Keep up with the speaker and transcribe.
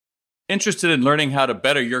Interested in learning how to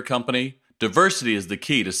better your company? Diversity is the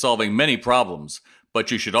key to solving many problems,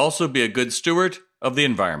 but you should also be a good steward of the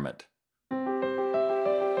environment.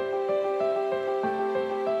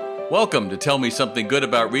 Welcome to Tell Me Something Good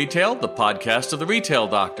About Retail, the podcast of the Retail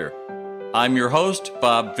Doctor. I'm your host,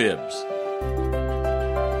 Bob Phibbs.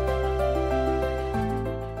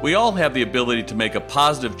 We all have the ability to make a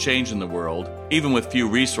positive change in the world, even with few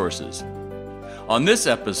resources. On this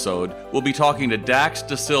episode, we'll be talking to Dax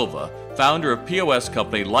DaSilva, founder of POS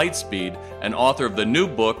company Lightspeed and author of the new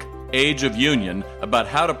book, Age of Union, about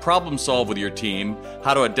how to problem solve with your team,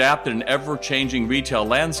 how to adapt in an ever-changing retail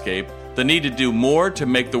landscape, the need to do more to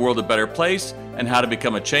make the world a better place, and how to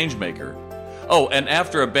become a change maker. Oh, and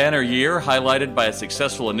after a banner year highlighted by a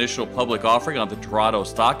successful initial public offering on the Toronto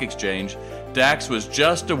Stock Exchange, Dax was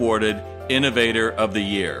just awarded Innovator of the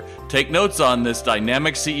Year. Take notes on this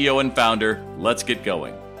dynamic CEO and founder. Let's get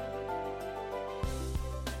going.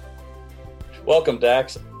 Welcome,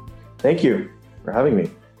 Dax. Thank you for having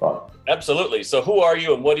me, Bob. Absolutely. So who are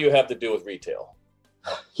you and what do you have to do with retail?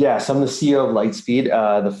 Yes, I'm the CEO of Lightspeed,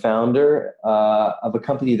 the founder of a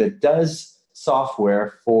company that does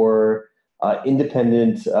software for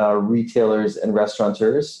independent retailers and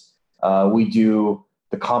restaurateurs. We do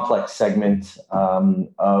the complex segment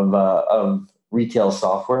of retail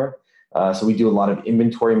software. So we do a lot of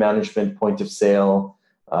inventory management, point of sale,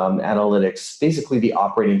 analytics, basically the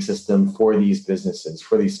operating system for these businesses,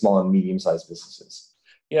 for these small and medium-sized businesses.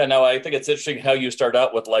 Yeah, no, I think it's interesting how you start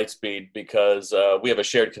out with Lightspeed because we have a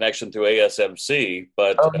shared connection through ASMC,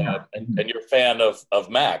 but and you're a fan of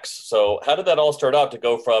Macs. So how did that all start out to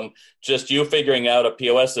go from just you figuring out a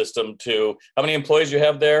POS system to how many employees you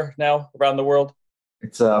have there now around the world?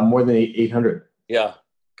 It's more than 800. Yeah,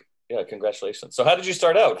 congratulations. So how did you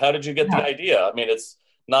start out? How did you get the idea? I mean, it's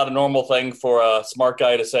not a normal thing for a smart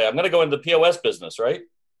guy to say, I'm going to go into the POS business, right?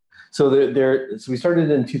 So so we started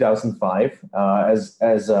in 2005 as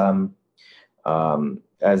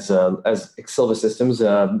Exilva Systems,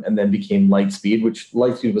 and then became Lightspeed, which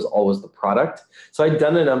Lightspeed was always the product. So I'd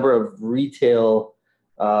done a number of retail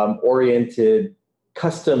oriented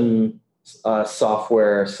custom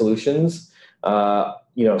software solutions,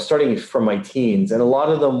 starting from my teens, and a lot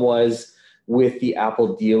of them was with the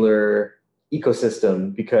Apple dealer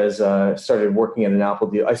ecosystem because I started working at an Apple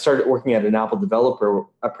developer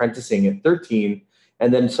apprenticing at 13,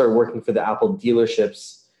 and then started working for the Apple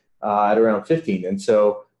dealerships at around 15. And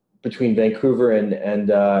so between Vancouver and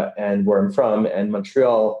where I'm from and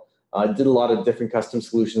Montreal, did a lot of different custom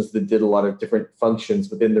solutions that did a lot of different functions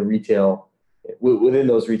within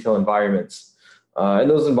those retail environments. And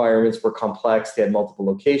those environments were complex. They had multiple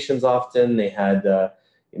locations often. They had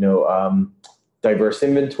diverse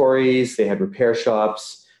inventories, they had repair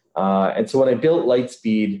shops. And so when I built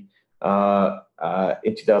Lightspeed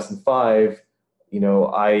in 2005,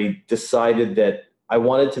 I decided that I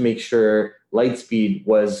wanted to make sure Lightspeed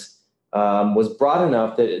was broad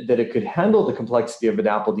enough that it could handle the complexity of an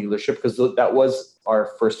Apple dealership, because that was our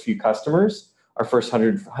first few customers. Our first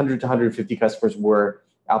 100 to 150 customers were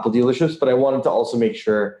Apple dealerships, but I wanted to also make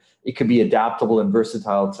sure it could be adaptable and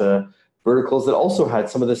versatile to verticals that also had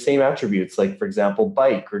some of the same attributes, like, for example,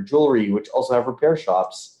 bike or jewelry, which also have repair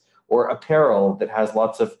shops, or apparel that has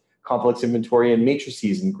lots of complex inventory and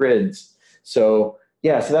matrices and grids. So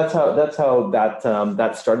that's how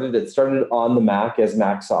that started. It started on the Mac as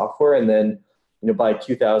Mac software, and then by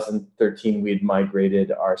 2013 we had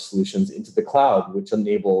migrated our solutions into the cloud, which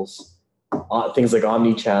enables things like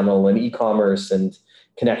omni-channel and e-commerce and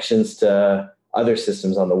connections to other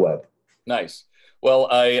systems on the web. Nice. Well,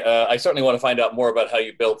 I certainly want to find out more about how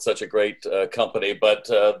you built such a great company, but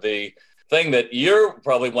the thing that you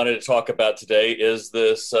probably wanted to talk about today is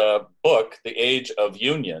this book, The Age of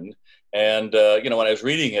Union. And, when I was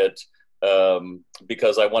reading it,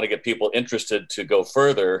 because I want to get people interested to go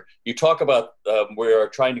further, you talk about we are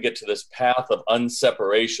trying to get to this path of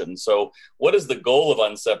unseparation. So what is the goal of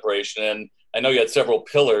unseparation? And I know you had several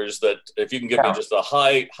pillars that if you can give me just a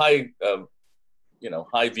high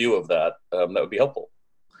view of that, that would be helpful.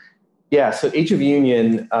 Yeah, so Age of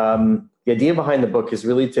Union, the idea behind the book is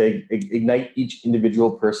really to ignite each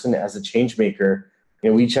individual person as a change maker.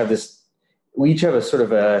 We each have a sort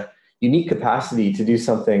of a unique capacity to do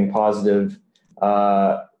something positive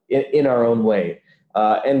in our own way.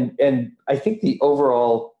 And I think the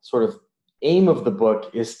overall sort of aim of the book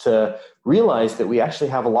is to realize that we actually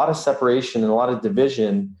have a lot of separation and a lot of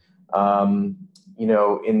division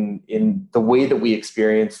in the way that we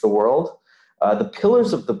experience the world. The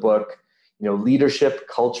pillars of the book, leadership,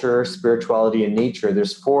 culture, spirituality, and nature.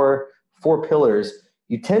 There's four pillars.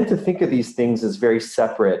 You tend to think of these things as very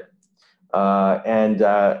separate, And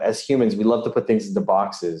as humans, we love to put things into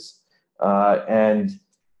boxes. And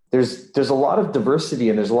there's a lot of diversity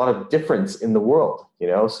and there's a lot of difference in the world,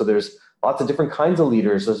 So there's lots of different kinds of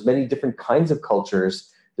leaders. There's many different kinds of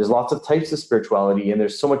cultures. There's lots of types of spirituality, and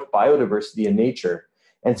there's so much biodiversity in nature.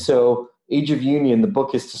 And so Age of Union, the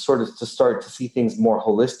book, is to start to see things more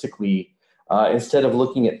holistically. Instead of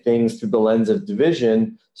looking at things through the lens of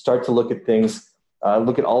division, start to look at things,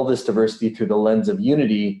 look at all this diversity through the lens of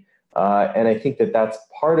unity. And I think that's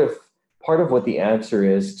part of what the answer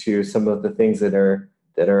is to some of the things that are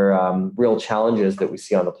real challenges that we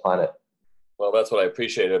see on the planet. Well, that's what I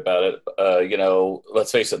appreciate about it.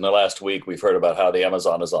 Let's face it, in the last week, we've heard about how the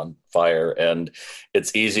Amazon is on fire, and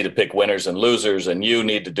it's easy to pick winners and losers, and you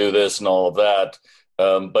need to do this and all of that.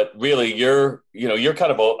 But really, you're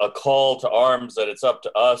kind of a call to arms that it's up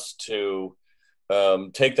to us to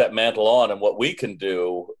take that mantle on, and what we can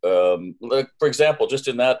do. For example, just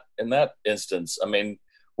in that instance, I mean,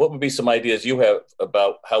 what would be some ideas you have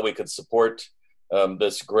about how we could support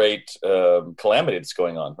this great calamity that's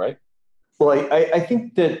going on, right? Well, I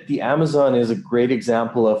think that the Amazon is a great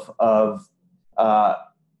example of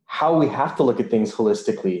how we have to look at things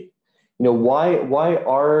holistically.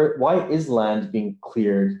 Why is land being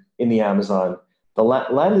cleared in the Amazon? The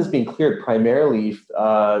land is being cleared primarily,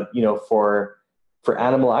 for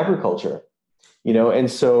animal agriculture, and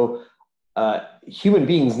so human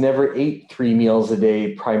beings never ate 3 meals a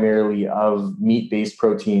day primarily of meat-based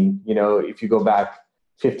protein. If you go back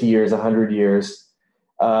 50 years, 100 years.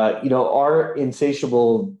 Our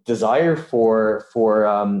insatiable desire for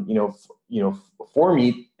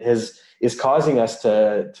meat is causing us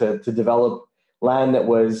to develop land that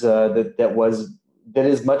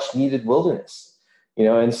is much needed wilderness,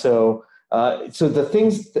 and so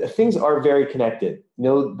the things are very connected.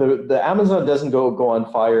 The Amazon doesn't go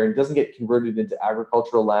on fire and doesn't get converted into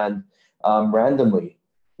agricultural land randomly.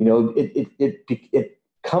 It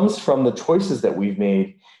comes from the choices that we've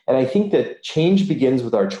made. And I think that change begins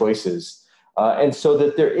with our choices. And so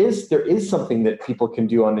that there is something that people can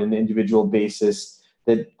do on an individual basis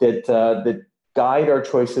that guide our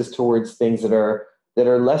choices towards things that are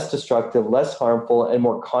less destructive, less harmful, and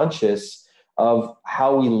more conscious of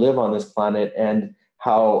how we live on this planet and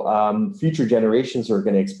how future generations are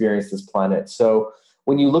going to experience this planet. So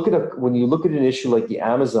when you look at an issue like the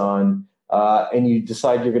Amazon and you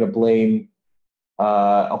decide you're going to blame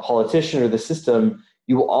a politician or the system,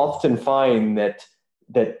 you will often find that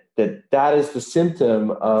is the symptom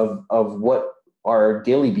of what our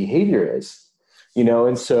daily behavior is,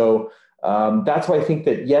 and so that's why I think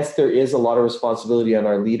that, yes, there is a lot of responsibility on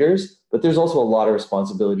our leaders, but there's also a lot of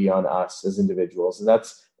responsibility on us as individuals, and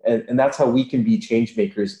that's how we can be change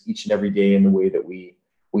makers each and every day in the way that we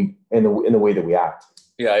act.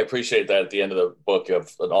 Yeah, I appreciate that. At the end of the book, you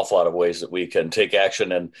have an awful lot of ways that we can take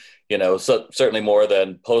action, and certainly more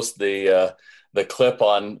than post the clip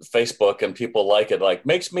on Facebook and people like it, like,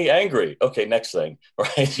 makes me angry. Okay, next thing,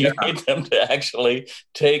 right? You need them to actually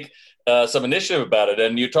take some initiative about it.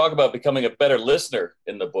 And you talk about becoming a better listener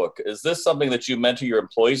in the book. Is this something that you mentor your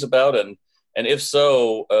employees about? And if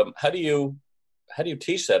so, how do you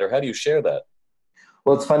teach that, or how do you share that?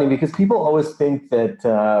 Well, it's funny because people always think that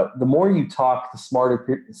the more you talk, the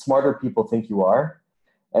smarter people think you are.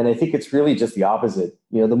 And I think it's really just the opposite.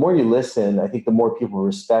 The more you listen, I think the more people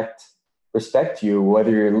respect you, whether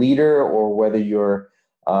you're a leader or whether you're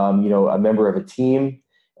a member of a team.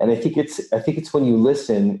 And I think it's when you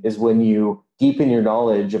listen is when you deepen your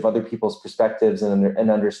knowledge of other people's perspectives and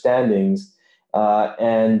understandings,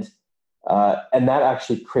 and that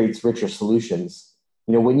actually creates richer solutions.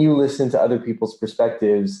 When you listen to other people's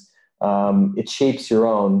perspectives, it shapes your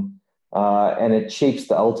own, and it shapes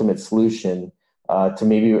the ultimate solution to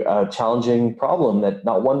maybe a challenging problem that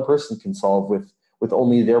not one person can solve with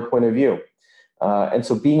only their point of view. And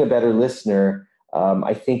so being a better listener,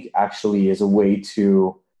 I think actually is a way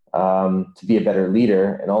to be a better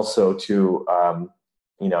leader, and also to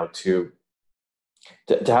have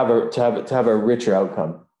a richer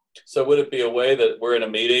outcome. So would it be a way that we're in a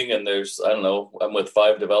meeting and there's, I don't know, I'm with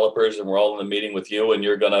 5 developers and we're all in a meeting with you and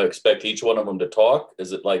you're going to expect each one of them to talk?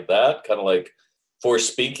 Is it like that, kind of like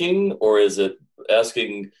forced speaking, or is it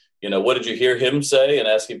asking, what did you hear him say, and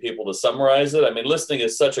asking people to summarize it? I mean, listening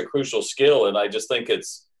is such a crucial skill, and I just think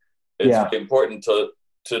it's important to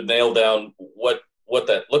nail down what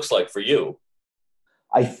that looks like for you.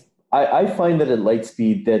 I find that at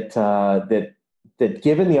Lightspeed that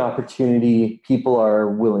given the opportunity, people are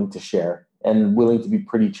willing to share and willing to be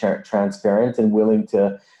pretty transparent and willing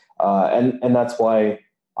to, and that's why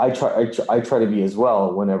I try to be as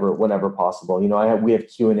well whenever possible. We have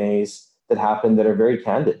Q&As that happen that are very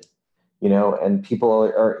candid, and people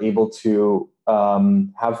are able to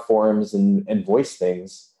have forums and voice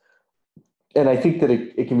things. And I think that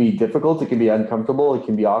it can be difficult, it can be uncomfortable, it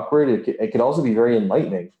can be awkward, it can also be very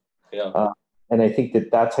enlightening. Yeah. And I think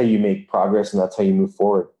that that's how you make progress and that's how you move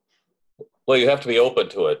forward. Well, you have to be open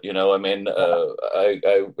to it. I mean, I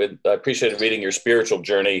appreciated reading your spiritual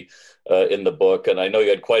journey in the book. And I know you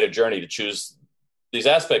had quite a journey to choose these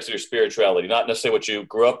aspects of your spirituality, not necessarily what you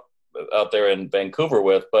grew up out there in Vancouver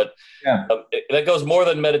with, but that goes more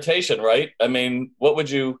than meditation, right? I mean, what would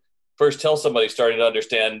you first tell somebody starting to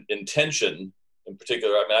understand intention in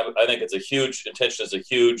particular? I mean, I think intention is a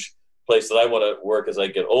huge place that I want to work as I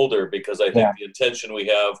get older, because I think the intention we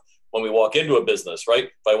have when we walk into a business, right?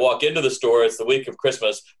 If I walk into the store, it's the week of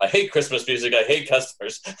Christmas. I hate Christmas music. I hate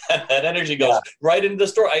customers. That energy goes right into the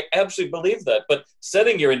store. I absolutely believe that. But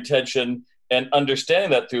setting your intention and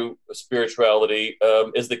understanding that through spirituality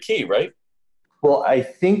is the key, right? Well, I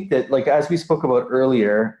think that, like, as we spoke about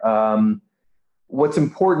earlier, what's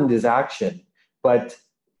important is action. But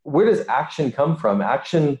where does action come from?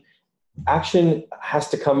 Action has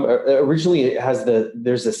to come originally.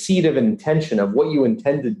 There's a seed of an intention of what you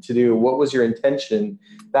intended to do. What was your intention?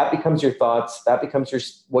 That becomes your thoughts. That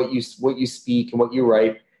becomes what you speak and what you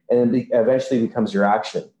write, and then eventually becomes your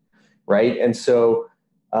action, right? And so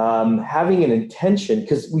having an intention,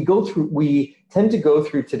 because we tend to go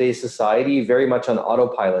through today's society very much on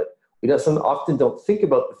autopilot. We often don't think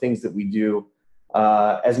about the things that we do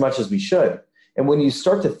as much as we should. And when you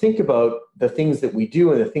start to think about the things that we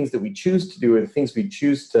do and the things that we choose to do, and the things we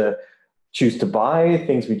choose to buy,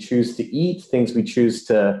 things we choose to eat, things we choose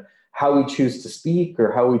to, how we choose to speak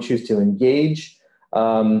or how we choose to engage,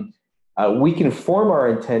 we can form our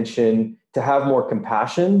intention to have more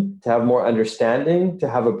compassion, to have more understanding, to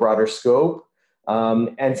have a broader scope.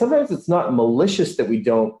 And sometimes it's not malicious that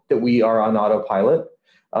we are on autopilot.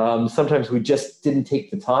 Sometimes we just didn't take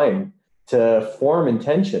the time to form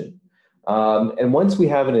intention. And once we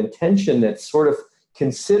have an intention that sort of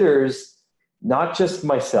considers not just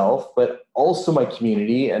myself, but also my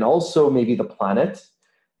community and also maybe the planet,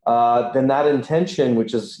 then that intention,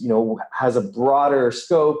 which is, has a broader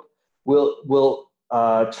scope, will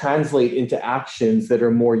translate into actions that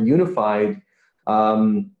are more unified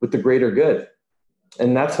with the greater good.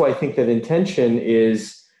 And that's why I think that intention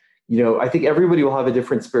is, I think everybody will have a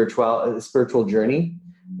different spiritual journey.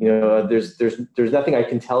 There's nothing I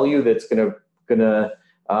can tell you that's gonna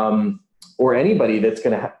or anybody that's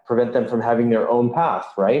gonna prevent them from having their own path,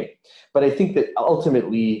 right? But I think that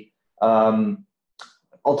ultimately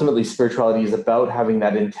spirituality is about having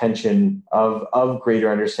that intention of greater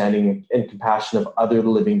understanding and compassion of other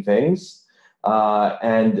living things,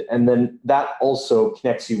 and then that also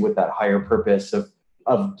connects you with that higher purpose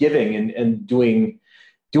of giving and doing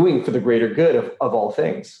for the greater good of all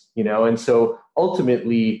things, and so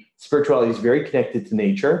ultimately spirituality is very connected to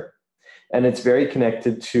nature, and it's very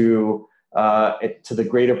connected to the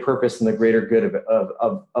greater purpose and the greater good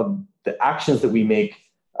of the actions that we make,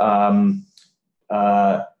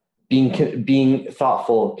 being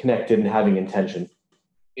thoughtful, connected, and having intention.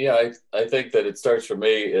 Yeah, I think that it starts for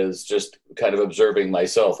me is just kind of observing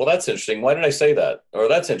myself. Well, that's interesting. Why did I say that? Or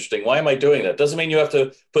that's interesting. Why am I doing that? Doesn't mean you have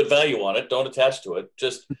to put value on it. Don't attach to it.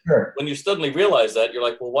 Just when you suddenly realize that, you're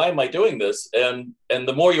like, well, why am I doing this? And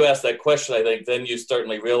the more you ask that question, I think, then you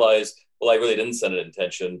certainly realize, well, I really didn't set an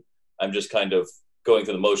intention. I'm just kind of going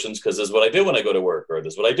through the motions because this is what I do when I go to work, or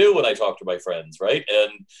this is what I do when I talk to my friends, right?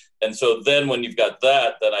 And so then when you've got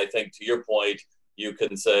that, then I think, to your point, you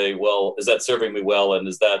can say, well, is that serving me well, and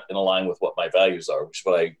is that in line with what my values are? Which is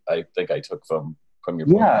what I think I took from your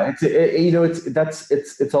point. Yeah,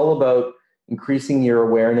 it's all about increasing your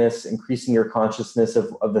awareness, increasing your consciousness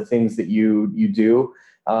of the things that you do,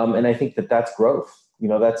 and I think that's growth.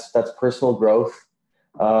 That's personal growth,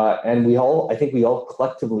 and I think we all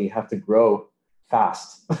collectively have to grow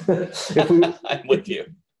fast. I'm with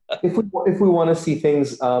you. if we want to see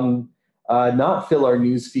things not fill our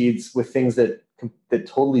news feeds with things that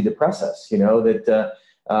totally depress us,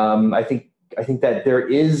 I think that there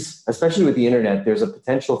is, especially with the internet, there's a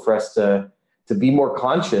potential for us to be more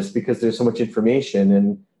conscious because there's so much information,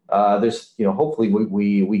 and there's, hopefully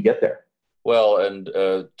we get there. Well, and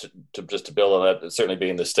to build on that, certainly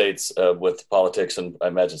being in the States with politics, and I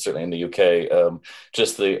imagine certainly in the UK,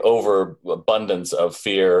 just the overabundance of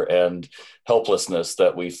fear and helplessness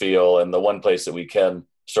that we feel, and the one place that we can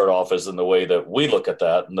start off is in the way that we look at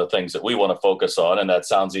that and the things that we want to focus on, and that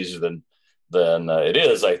sounds easier than it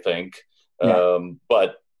is, I think. Yeah.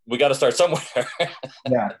 But we got to start somewhere.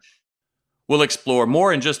 Yeah. We'll explore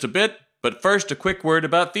more in just a bit, but first a quick word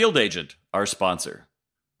about Field Agent, our sponsor.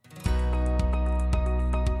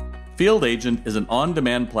 Field Agent is an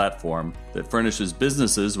on-demand platform that furnishes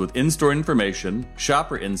businesses with in-store information,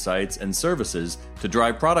 shopper insights, and services to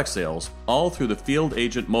drive product sales, all through the Field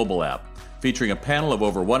Agent mobile app, featuring a panel of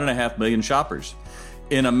over 1.5 million shoppers.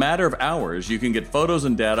 In a matter of hours, you can get photos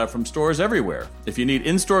and data from stores everywhere. If you need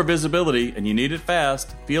in-store visibility and you need it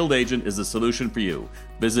fast, Field Agent is the solution for you.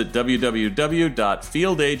 Visit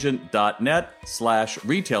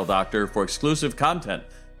www.fieldagent.net/retaildoctor for exclusive content.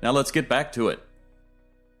 Now let's get back to it.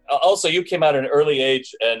 Also, you came out at an early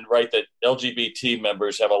age and write that LGBT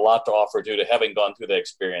members have a lot to offer due to having gone through that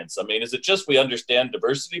experience. I mean, is it just we understand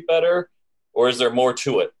diversity better, or is there more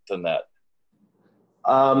to it than that?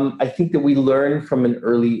 I think that we learn from an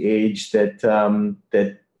early age that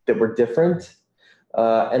we're different,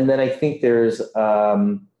 and then I think there's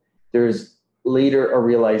later a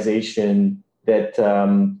realization that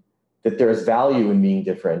there's value in being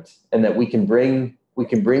different, and that we can bring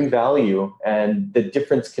value, and the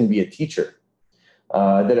difference can be a teacher.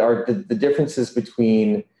 The differences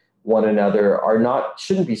between one another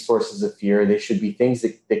shouldn't be sources of fear. They should be things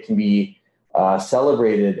that can be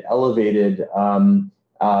celebrated, elevated, and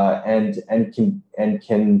can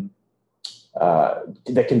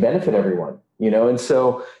that can benefit everyone. And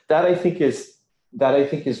so that I think is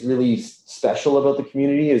really special about the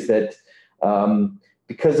community, is that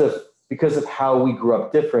because of how we grew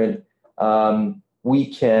up different,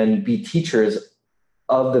 we can be teachers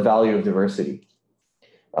of the value of diversity.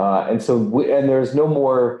 And there's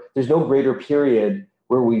no greater period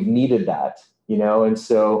where we've needed that. And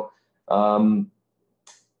so.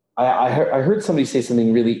 I heard somebody say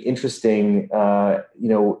something really interesting,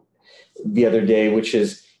 the other day, which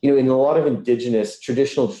is, in a lot of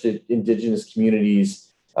traditional indigenous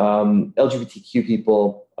communities, LGBTQ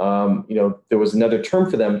people, there was another term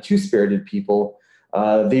for them, two-spirited people.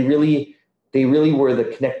 They really were the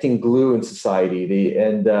connecting glue in society.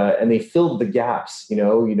 They filled the gaps,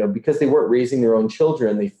 because they weren't raising their own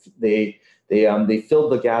children. They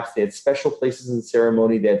filled the gaps. They had special places in the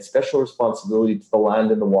ceremony. They had special responsibility to the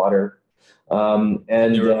land and the water. And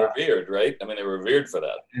they were revered, right? I mean, they were revered for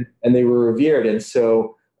that. And they were revered. And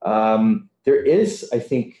so there is, I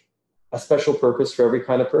think, a special purpose for every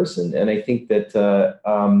kind of person. And I think that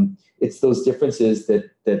it's those differences that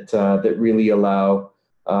really allow,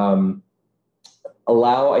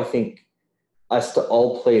 I think, us to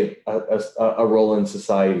all play a role in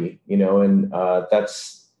society, and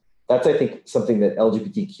that's, I think, something that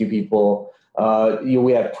LGBTQ people,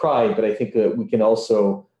 we have pride, but I think that we can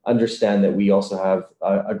also understand that we also have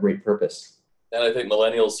a great purpose. And I think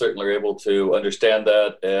millennials certainly are able to understand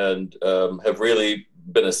that, and have really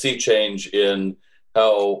been a sea change in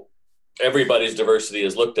how everybody's diversity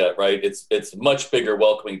is looked at, right? It's much bigger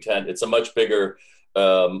welcoming tent. It's a much bigger,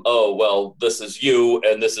 this is you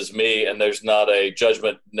and this is me, and there's not a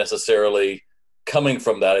judgment necessarily coming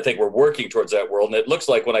from that. I think we're working towards that world. And it looks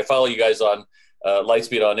like when I follow you guys on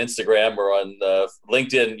Lightspeed on Instagram or on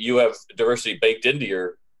LinkedIn, you have diversity baked into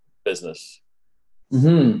your business.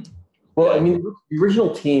 Mm-hmm. Well, I mean, the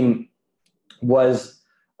original team was,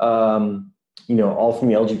 all from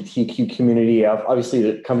the LGBTQ community. Obviously,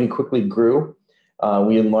 the company quickly grew.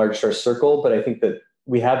 We enlarged our circle, but I think that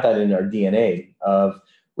we have that in our DNA of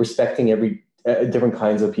respecting different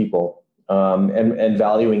kinds of people, and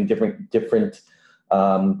valuing different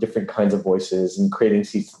kinds of voices, and creating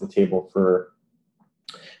seats at the table for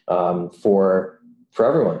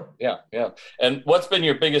everyone. Yeah. And what's been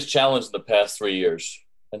your biggest challenge in the past 3 years,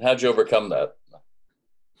 and how'd you overcome that?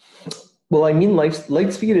 Well, I mean,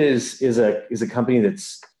 Lightspeed is a company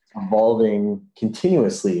that's evolving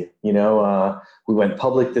continuously. We went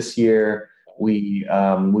public this year. We've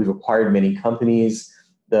acquired many companies.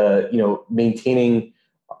 Maintaining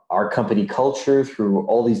our company culture through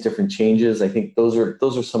all these different changes, I think those are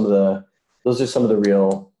some of the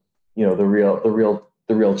real, the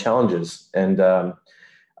real challenges. And I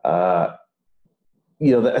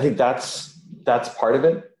think that's part of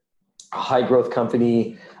it. A high growth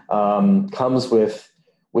company comes with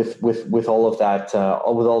all of that,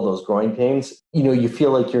 with all those growing pains. You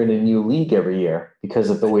feel like you're in a new league every year because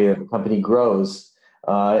of the way that the company grows,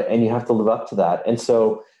 and you have to live up to that. And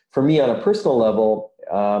so for me, on a personal level,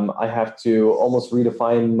 I have to almost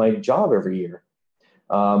redefine my job every year.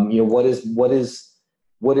 What is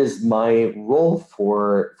my role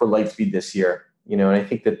for Lightspeed this year? And I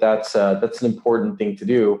think that's an important thing to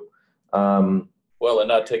do. Well, and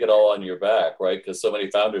not take it all on your back, right? Because so many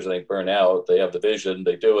founders, I think, burn out. They have the vision,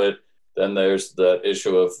 they do it. Then there's the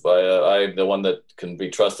issue of I'm the one that can be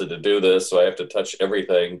trusted to do this, so I have to touch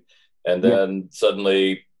everything. And then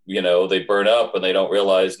suddenly, they burn up and they don't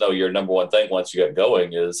realize, no, your number one thing once you get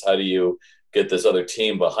going is how do you get this other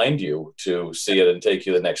team behind you to see it and take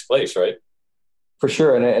you the next place, right? For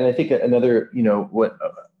sure. And I think another,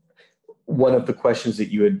 one of the questions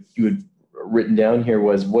that you had written down here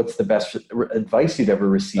was, what's the best advice you'd ever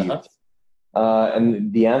received?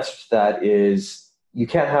 And the answer to that is, you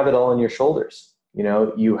can't have it all on your shoulders.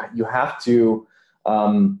 You have to,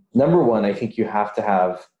 number one, I think you have to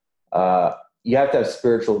have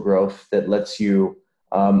spiritual growth that lets you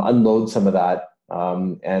unload some of that,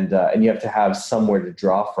 and you have to have somewhere to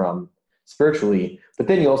draw from spiritually. But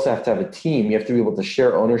then you also have to have a team. You have to be able to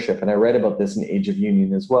share ownership. And I read about this in Age of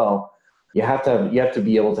Union as well. You have to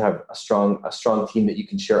be able to have a strong team that you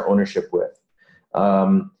can share ownership with.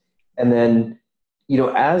 And then,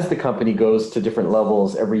 as the company goes to different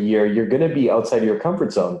levels every year, you're going to be outside of your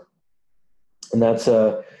comfort zone. And that's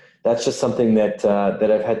just something that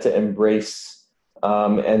I've had to embrace,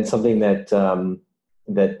 and something that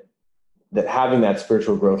having that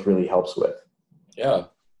spiritual growth really helps with. Yeah,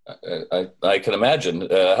 I can imagine.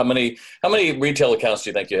 How many retail accounts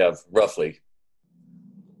do you think you have, roughly?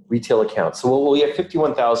 Retail accounts. So we have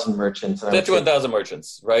 51,000 merchants. 51,000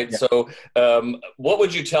 merchants, right? Yeah. So what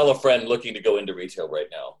would you tell a friend looking to go into retail right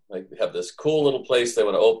now? Like, we have this cool little place they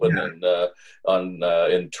want to open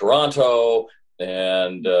in Toronto,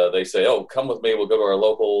 and they say, "Oh, come with me. We'll go to our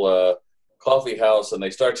local coffee house," and they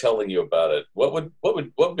start telling you about it. What would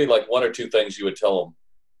be like one or two things you would tell them?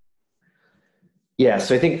 Yeah,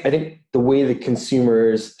 so I think the way that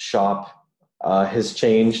consumers shop has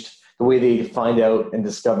changed. The way they find out about and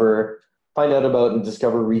discover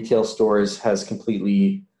retail stores has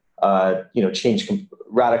completely changed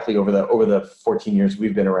radically over the 14 years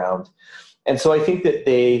we've been around. And so I think that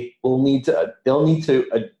they'll need to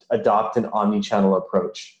adopt an omni-channel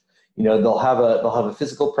approach. They'll have a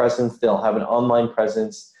physical presence, they'll have an online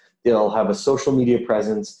presence, they'll have a social media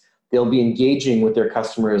presence, they'll be engaging with their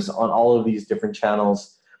customers on all of these different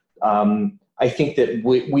channels. I think that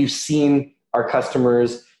we've seen our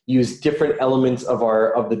customers use different elements of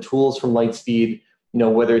the tools from Lightspeed,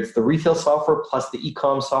 whether it's the retail software plus the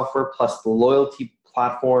e-com software plus the loyalty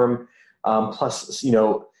platform, plus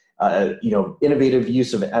innovative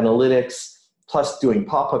use of analytics, plus doing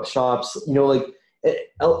pop-up shops.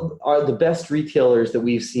 Are the best retailers that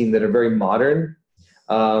we've seen that are very modern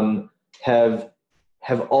have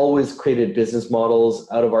always created business models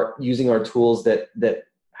out of using our tools that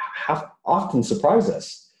have often surprised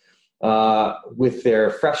us. With their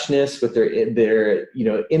freshness, with their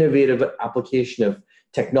innovative application of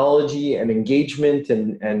technology and engagement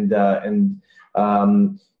and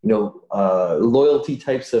loyalty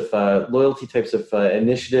types of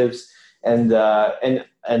initiatives, and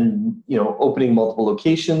opening multiple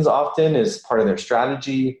locations often is part of their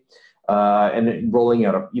strategy, and rolling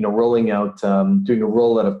out doing a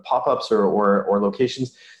rollout of pop-ups or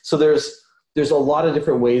locations. So there's a lot of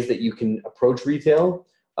different ways that you can approach retail.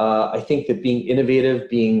 I think that being innovative,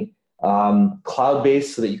 being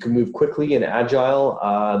cloud-based so that you can move quickly and agile,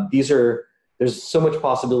 there's so much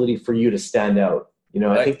possibility for you to stand out.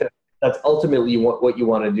 Right. I think that's ultimately what you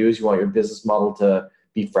want to do is you want your business model to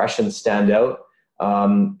be fresh and stand out.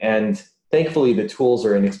 And thankfully the tools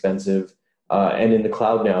are inexpensive and in the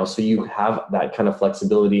cloud now. So you have that kind of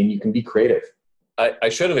flexibility and you can be creative. I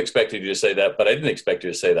should have expected you to say that, but I didn't expect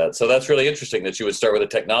you to say that. So that's really interesting that you would start with the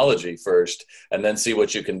technology first and then see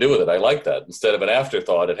what you can do with it. I like that. Instead of an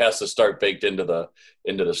afterthought, it has to start baked into the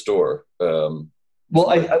store. Well,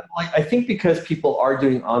 I think because people are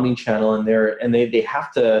doing omni-channel and they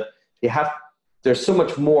have there's so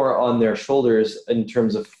much more on their shoulders in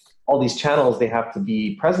terms of all these channels they have to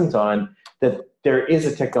be present on, that there is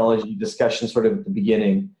a technology discussion sort of at the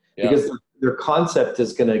beginning. Yeah. Because their concept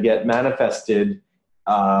is going to get manifested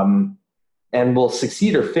and will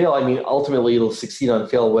succeed or fail. I mean, ultimately it'll succeed on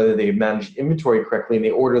fail whether they manage inventory correctly and they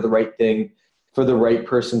order the right thing for the right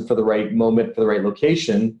person, for the right moment, for the right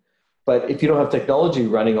location. But if you don't have technology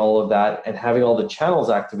running all of that and having all the channels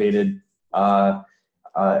activated,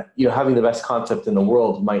 having the best concept in the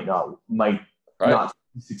world might not the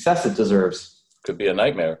success it deserves. Could be a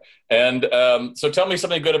nightmare. And so tell me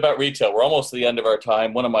something good about retail. We're almost to the end of our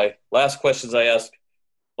time. One of my last questions I ask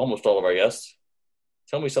almost all of our guests.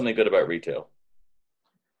 Tell me something good about retail.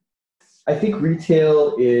 I think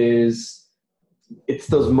retail it's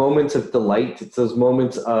those moments of delight. It's those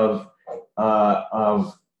moments of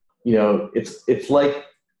it's like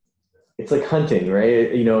hunting,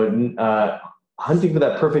 right? Hunting for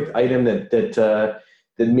that perfect item that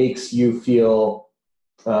makes you feel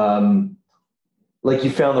like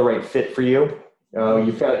you found the right fit for you.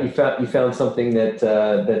 You found something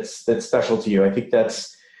that's special to you. I think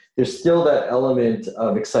there's still that element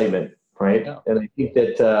of excitement, right? Yeah. And I think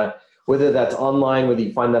that whether that's online, whether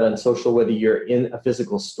you find that on social, whether you're in a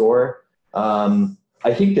physical store.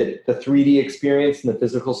 I think that the 3D experience in the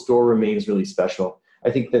physical store remains really special. I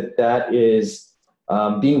think that is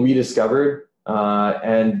being rediscovered,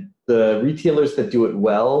 and the retailers that do it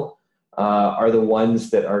well are the ones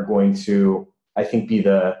that are going to, I think, be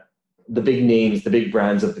the big names, the big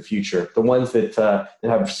brands of the future, the ones that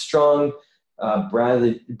have strong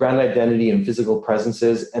brand identity and physical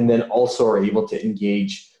presences, and then also are able to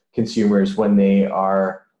engage consumers when they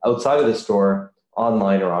are outside of the store,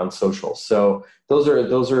 online or on social. So those are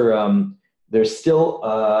there's still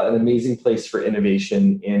an amazing place for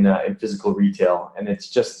innovation in physical retail, and it's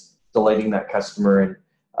just delighting that customer and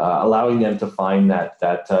allowing them to find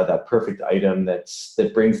that perfect item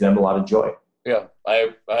that brings them a lot of joy. Yeah, I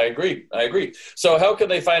agree. So how can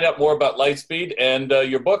they find out more about Lightspeed and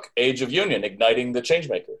your book, Age of Union, Igniting the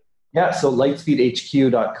Changemaker? Yeah, so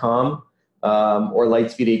lightspeedhq.com or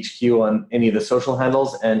Lightspeed HQ on any of the social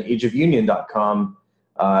handles, and ageofunion.com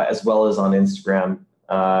as well as on Instagram.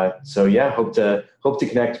 So yeah, hope to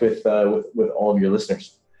connect with all of your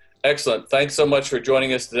listeners. Excellent. Thanks so much for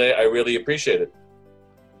joining us today. I really appreciate it.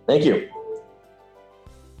 Thank you.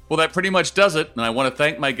 Well, that pretty much does it, and I want to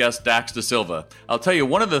thank my guest, Dax Dasilva. I'll tell you,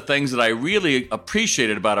 one of the things that I really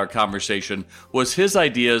appreciated about our conversation was his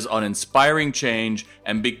ideas on inspiring change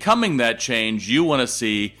and becoming that change you want to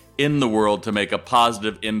see in the world to make a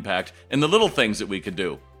positive impact in the little things that we could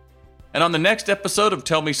do. And on the next episode of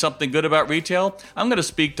Tell Me Something Good About Retail, I'm going to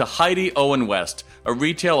speak to Heidi Owen West, a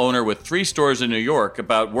retail owner with 3 stores in New York,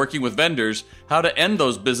 about working with vendors, how to end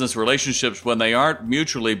those business relationships when they aren't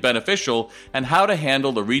mutually beneficial, and how to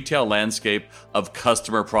handle the retail landscape of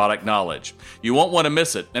customer product knowledge. You won't want to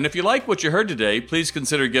miss it. And if you like what you heard today, please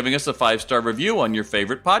consider giving us a 5-star review on your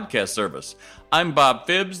favorite podcast service. I'm Bob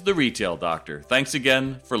Phibbs, the Retail Doctor. Thanks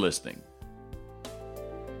again for listening.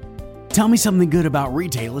 Tell Me Something Good About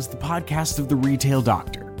Retail is the podcast of The Retail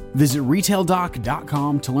Doctor. Visit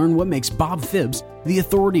retaildoc.com to learn what makes Bob Phibbs the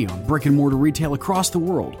authority on brick and mortar retail across the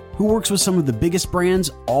world, who works with some of the biggest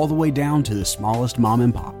brands all the way down to the smallest mom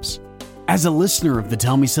and pops. As a listener of the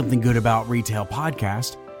Tell Me Something Good About Retail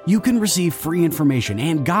podcast, you can receive free information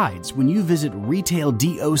and guides when you visit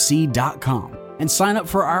retaildoc.com and sign up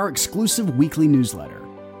for our exclusive weekly newsletter.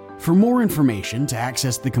 For more information, to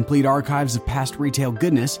access the complete archives of past retail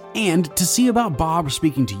goodness, and to see about Bob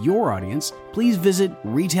speaking to your audience, please visit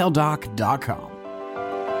retaildoc.com.